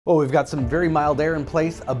Well, we've got some very mild air in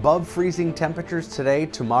place, above freezing temperatures today,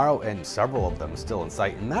 tomorrow, and several of them still in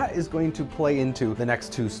sight. And that is going to play into the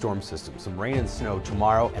next two storm systems. Some rain and snow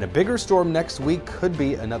tomorrow, and a bigger storm next week could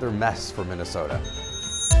be another mess for Minnesota.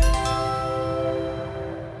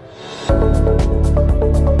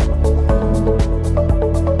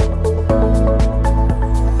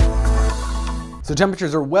 So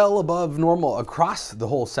temperatures are well above normal across the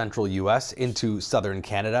whole central U.S. into southern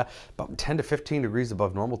Canada, about 10 to 15 degrees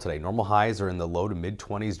above normal today. Normal highs are in the low to mid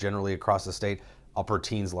 20s generally across the state, upper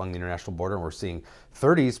teens along the international border, and we're seeing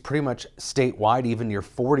 30s pretty much statewide, even near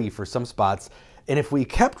 40 for some spots. And if we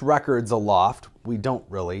kept records aloft, we don't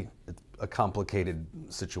really. It's a complicated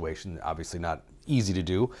situation, obviously not easy to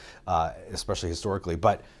do, especially historically,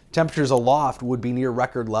 but temperatures aloft would be near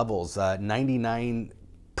record levels, 99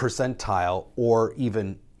 percentile or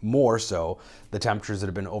even more so the temperatures that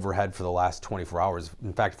have been overhead for the last 24 hours.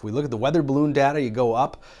 In fact, if we look at the weather balloon data, you go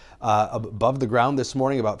up above the ground this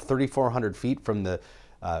morning about 3,400 feet from the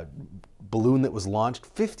balloon that was launched,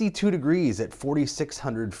 52 degrees at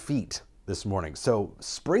 4,600 feet this morning. So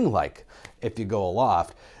spring-like if you go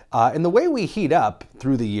aloft. And the way we heat up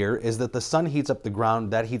through the year is that the sun heats up the ground,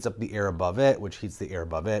 that heats up the air above it, which heats the air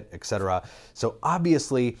above it, etc. So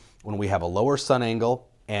obviously when we have a lower sun angle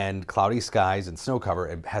and cloudy skies and snow cover,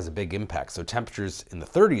 it has a big impact. So temperatures in the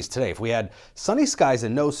 30s today. If we had sunny skies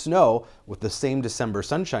and no snow with the same December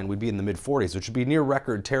sunshine, we'd be in the mid 40s, which would be near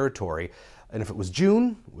record territory. And if it was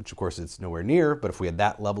June, which of course it's nowhere near, but if we had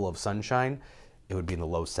that level of sunshine, it would be in the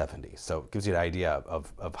low 70s. So it gives you an idea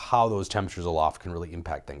of how those temperatures aloft can really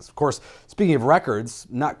impact things. Of course, speaking of records,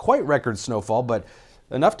 not quite record snowfall, but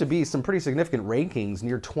enough to be some pretty significant rankings,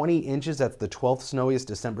 near 20 inches. That's the 12th snowiest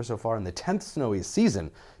December so far and the 10th snowiest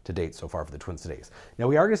season to date so far for the Twin Cities. Now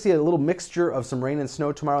we are going to see a little mixture of some rain and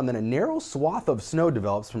snow tomorrow, and then a narrow swath of snow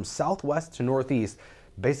develops from southwest to northeast,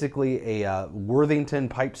 basically a Worthington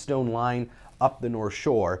pipestone line up the North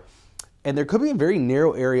Shore. And there could be a very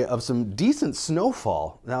narrow area of some decent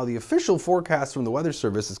snowfall. Now the official forecast from the Weather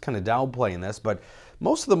Service is kind of downplaying this, but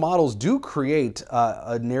most of the models do create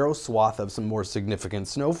a narrow swath of some more significant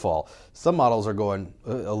snowfall. Some models are going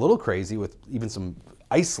a little crazy with even some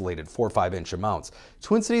isolated 4 or 5 inch amounts.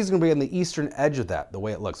 Twin Cities is going to be on the eastern edge of that, the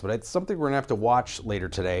way it looks, but it's something we're going to have to watch later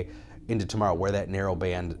today into tomorrow where that narrow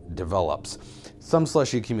band develops. Some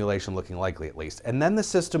slushy accumulation looking likely at least. And then the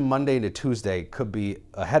system Monday to Tuesday could be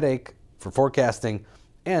a headache for forecasting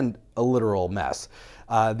and a literal mess.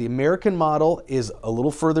 The American model is a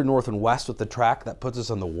little further north and west with the track. That puts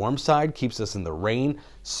us on the warm side, keeps us in the rain,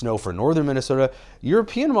 snow for northern Minnesota.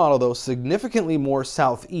 European model, though, significantly more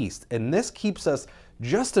southeast, and this keeps us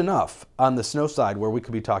just enough on the snow side where we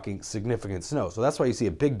could be talking significant snow. So that's why you see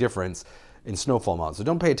a big difference in snowfall amounts. So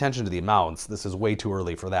don't pay attention to the amounts. This is way too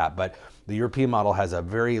early for that, but the European model has a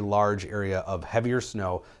very large area of heavier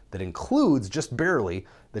snow that includes just barely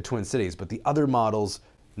the Twin Cities, but the other models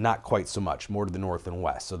not quite so much, more to the north and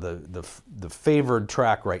west. So the favored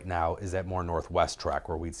track right now is that more northwest track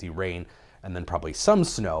where we'd see rain and then probably some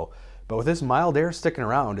snow. But with this mild air sticking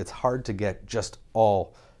around, it's hard to get just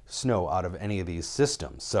all snow out of any of these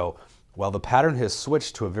systems. So while the pattern has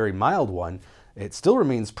switched to a very mild one, it still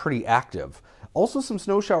remains pretty active. Also some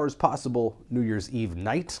snow showers possible New Year's Eve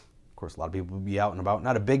night. Of course, a lot of people will be out and about.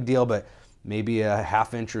 Not a big deal, but maybe a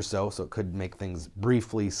 ½ inch or so, so it could make things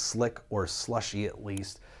briefly slick or slushy at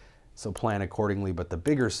least. So plan accordingly, but the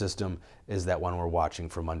bigger system is that one we're watching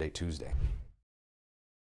for Monday, Tuesday.